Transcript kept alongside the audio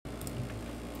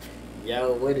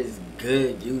Yo, what is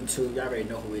good, YouTube? Y'all already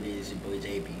know who it is, your boy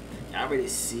JB. Y'all already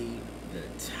see the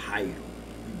title.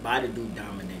 We about to do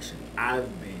Domination. I've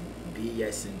been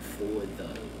BSing for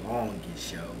the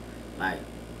longest, yo. Like,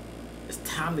 it's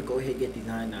time to go ahead and get these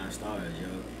 99 stars, yo.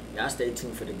 Y'all stay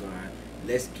tuned for the grind.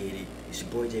 Let's get it. It's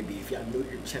your boy JB. If y'all new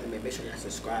to the channel, man, make sure y'all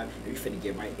subscribe. And we finna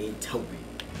get right into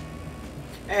it.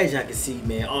 As y'all can see,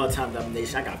 man, all-time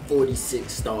domination. I got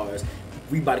 46 stars.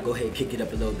 We about to go ahead and kick it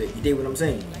up a little bit. You dig what I'm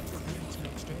saying?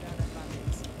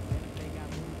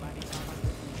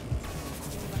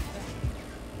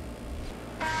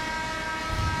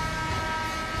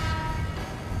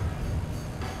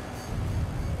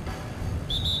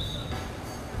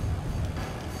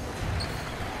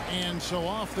 And so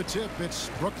off the tip, it's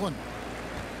Brooklyn.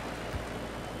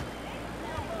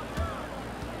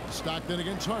 Stockton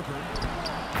against Harper.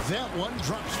 That one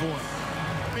drops for him.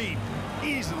 Speed,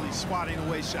 easily swatting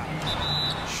away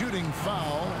shots. Shooting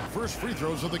foul. First free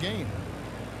throws of the game.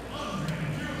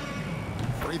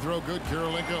 Free throw good,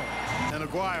 Kirilenko. And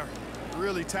Aguirre,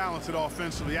 really talented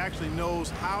offensively, actually knows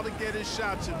how to get his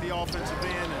shots at the offensive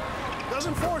end and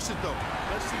doesn't force it though.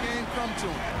 Lets the game come to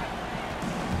him.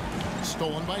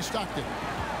 Stolen by Stockton.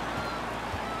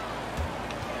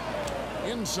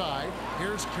 Inside,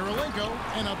 here's Kirilenko,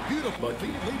 and a beautiful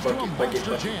feed leads to a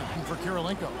monster jam for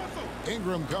Kirilenko.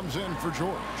 Ingram comes in for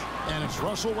George, and it's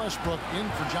Russell Westbrook in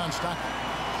for John Stockton.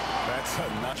 That's a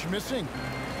notch missing.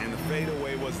 And the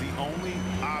fadeaway was the only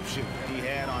option he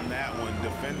had on that one.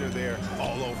 Defender there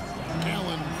all over.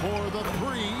 Allen for the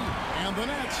three, and the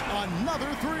Nets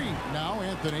another three. Now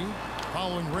Anthony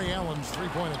following Ray Allen's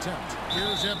three-point attempt.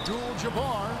 Here's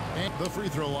Abdul-Jabbar and the free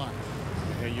throw line.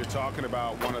 And you're talking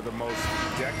about one of the most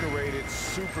decorated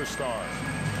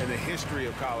superstars in the history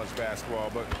of college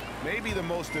basketball, but maybe the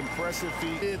most impressive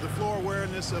feat. The floor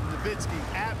awareness of Nowitzki,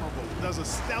 admirable. Does a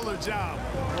stellar job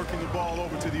working the ball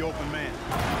over to the open man.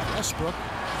 Westbrook.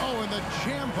 Oh, and the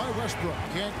jam by Westbrook.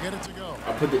 Can't get it to go.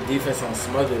 I put the defense on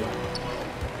smothered.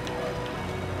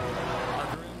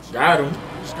 Got him.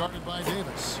 He's guarded by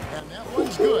Davis. And that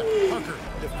one's good. Parker.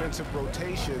 Defensive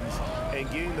rotations and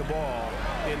getting the ball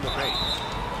in the paint.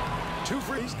 Two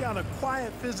free. He's got a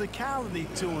quiet physicality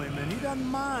to him, and he doesn't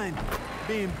mind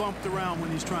being bumped around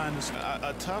when he's trying to score.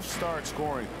 A tough start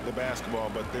scoring the basketball,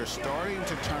 but they're starting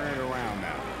to turn it around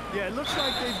now. Yeah, it looks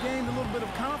like they've gained a little bit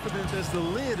of confidence as the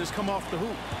lid has come off the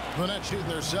hoop. The Nets shoot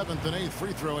their 7th and 8th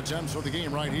free throw attempts for the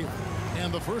game right here.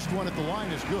 And the first one at the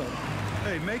line is good.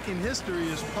 Hey, making history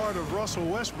is part of Russell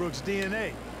Westbrook's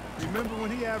DNA. Remember when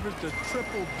he averaged a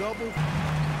triple-double?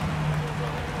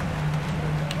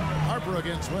 Harper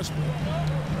against Westbrook.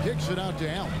 Kicks it out to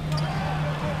Allen.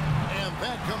 And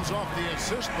that comes off the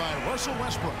assist by Russell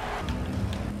Westbrook.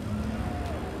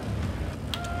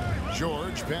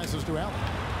 George passes to Allen.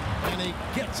 And he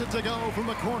gets it to go from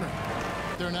the corner.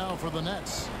 They're now for the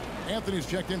Nets. Anthony's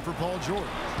checked in for Paul George.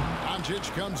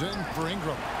 Doncic comes in for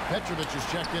Ingram. Petrovic is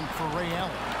checked in for Ray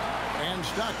Allen. And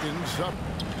Stockton's up.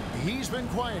 He's been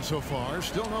quiet so far.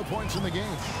 Still no points in the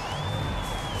game.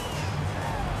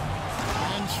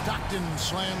 And Stockton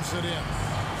slams it in.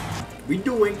 We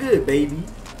doing good, baby.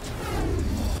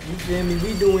 You feel me?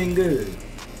 We doing good.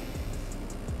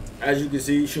 As you can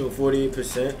see, shooting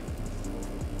 48%.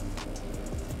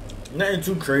 Nothing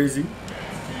too crazy.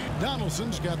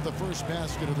 Donaldson's got the first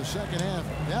basket of the second half.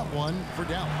 That one for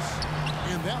Dallas.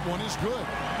 And that one is good.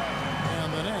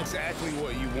 And the Nets. Exactly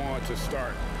what you want to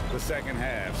start the second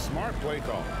half. Smart play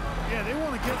call. Yeah, they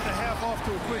want to get the half off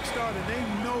to a quick start, and they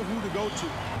know who to go to.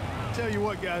 Tell you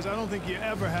what, guys, I don't think you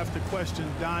ever have to question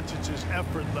Doncic's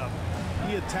effort level.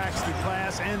 He attacks the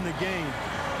glass and the game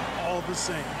all the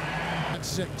same. At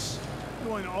 6.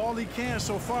 Doing all he can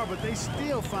so far, but they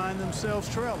still find themselves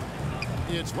trailing.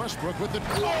 It's Westbrook with the...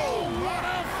 Oh, what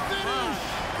a finish!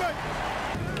 Good.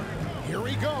 Here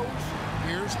he goes.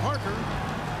 Here's Parker.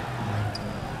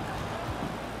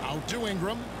 Out to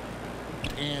Ingram.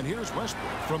 And here's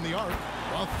Westbrook from the arc.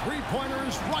 A three-pointer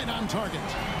is right on target.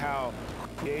 How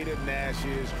creative Nash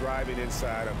is driving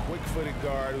inside. A quick-footed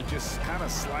guard who just kind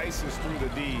of slices through the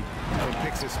D and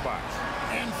picks his spots.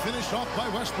 And finished off by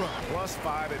Westbrook.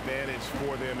 +5 advantage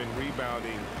for them in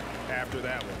rebounding after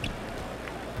that one.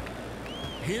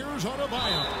 Here's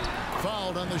Adebayo.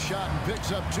 Fouled on the shot and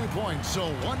picks up 2 points. So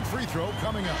one free throw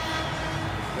coming up.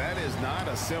 That is not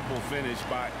a simple finish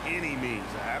by any means.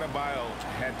 Adebayo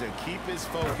had to keep his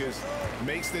focus,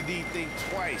 makes the D think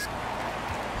twice.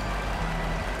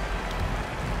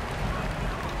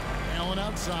 Allen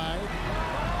outside.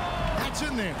 That's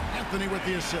in there. Anthony with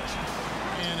the assist.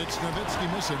 And it's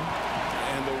Nowitzki missing.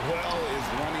 And the well is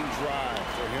running dry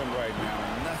for him right now.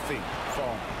 Nothing nothing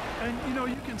falling. And, you know,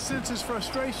 you can sense his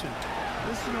frustration.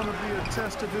 This is going to be a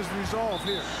test of his resolve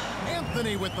here.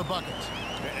 Anthony with the bucket.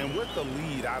 And with the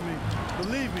lead, I mean,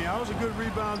 believe me, I was a good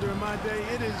rebounder in my day.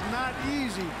 It is not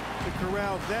easy to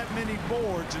corral that many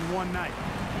boards in one night.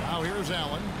 Now here's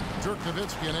Allen. Dirk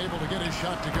Nowitzki unable to get his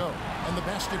shot to go. And the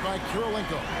basket by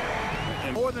Kirilenko.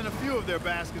 And more than a few of their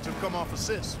baskets have come off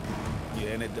assists. Yeah,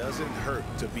 and it doesn't hurt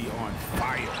to be on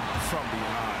fire from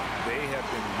behind. They have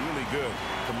been really good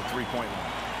from the three-point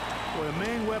line. Well, the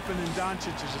main weapon in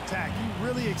Doncic's attack, he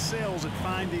really excels at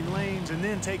finding lanes and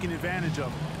then taking advantage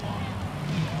of them.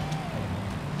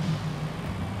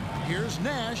 Here's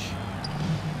Nash.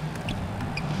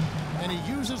 And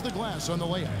he uses the glass on the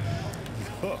layup.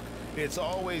 Look, it's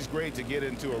always great to get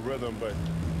into a rhythm, but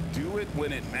do it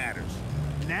when it matters.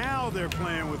 Now they're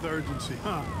playing with urgency,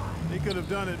 huh? They could have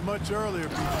done it much earlier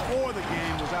before the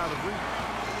game was out of reach.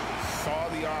 Saw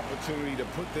the opportunity to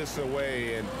put this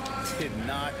away and did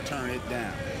not turn it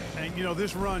down. And, you know,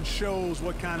 this run shows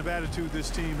what kind of attitude this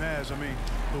team has. I mean,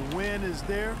 the win is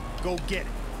there. Go get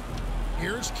it.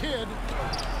 Here's Kidd.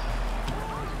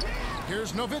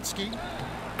 Here's Nowitzki.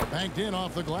 Banked in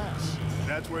off the glass.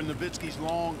 That's where Nowitzki's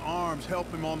long arms help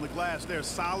him on the glass. They're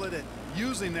solid at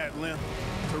using that length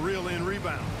to reel in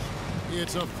rebounds.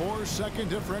 It's a 4-second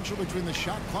differential between the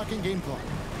shot clock and game clock.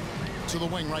 To the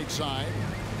wing right side.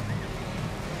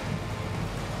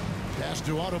 Pass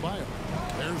to Adebayo.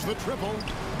 There's the triple.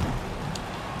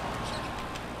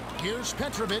 Here's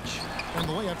Petrovic. And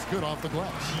the layup's good off the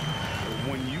glass.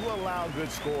 When you allow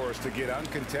good scorers to get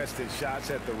uncontested shots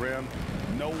at the rim,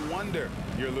 no wonder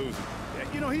you're losing.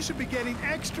 You know, he should be getting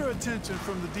extra attention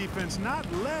from the defense,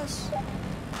 not less.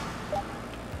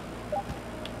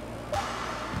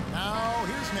 Now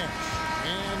here's Nash.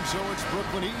 And so it's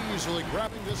Brooklyn easily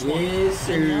grabbing this one. Yes,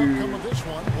 sir. And the outcome of this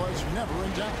one was never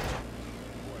in doubt.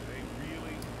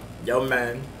 Yo,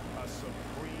 man. A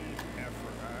supreme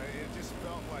effort. It just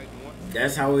felt like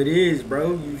That's how it is,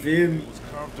 bro. You feel me? was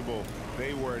comfortable.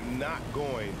 They were not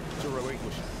going to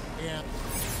relinquish it. Yeah.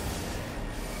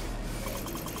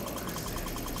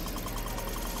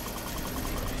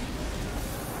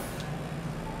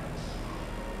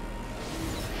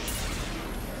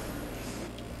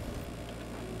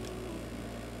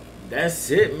 That's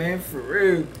it, man. For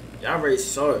real. Y'all already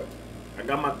saw it. I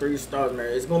got my 3 stars, man.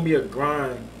 It's going to be a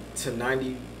grind to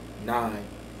 99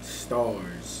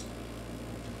 stars.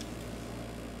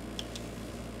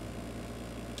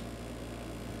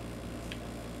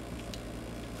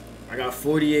 I got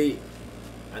 48.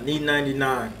 I need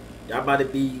 99. Y'all about to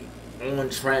be on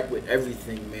track with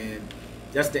everything, man.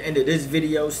 That's the end of this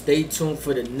video. Stay tuned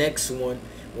for the next one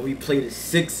when we play the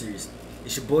Sixers.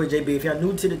 It's your boy JB. If y'all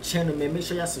new to the channel, man, make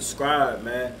sure y'all subscribe,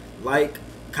 man. Like,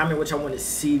 comment what y'all want to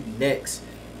see next.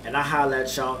 And I'll holler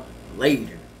at y'all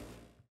later.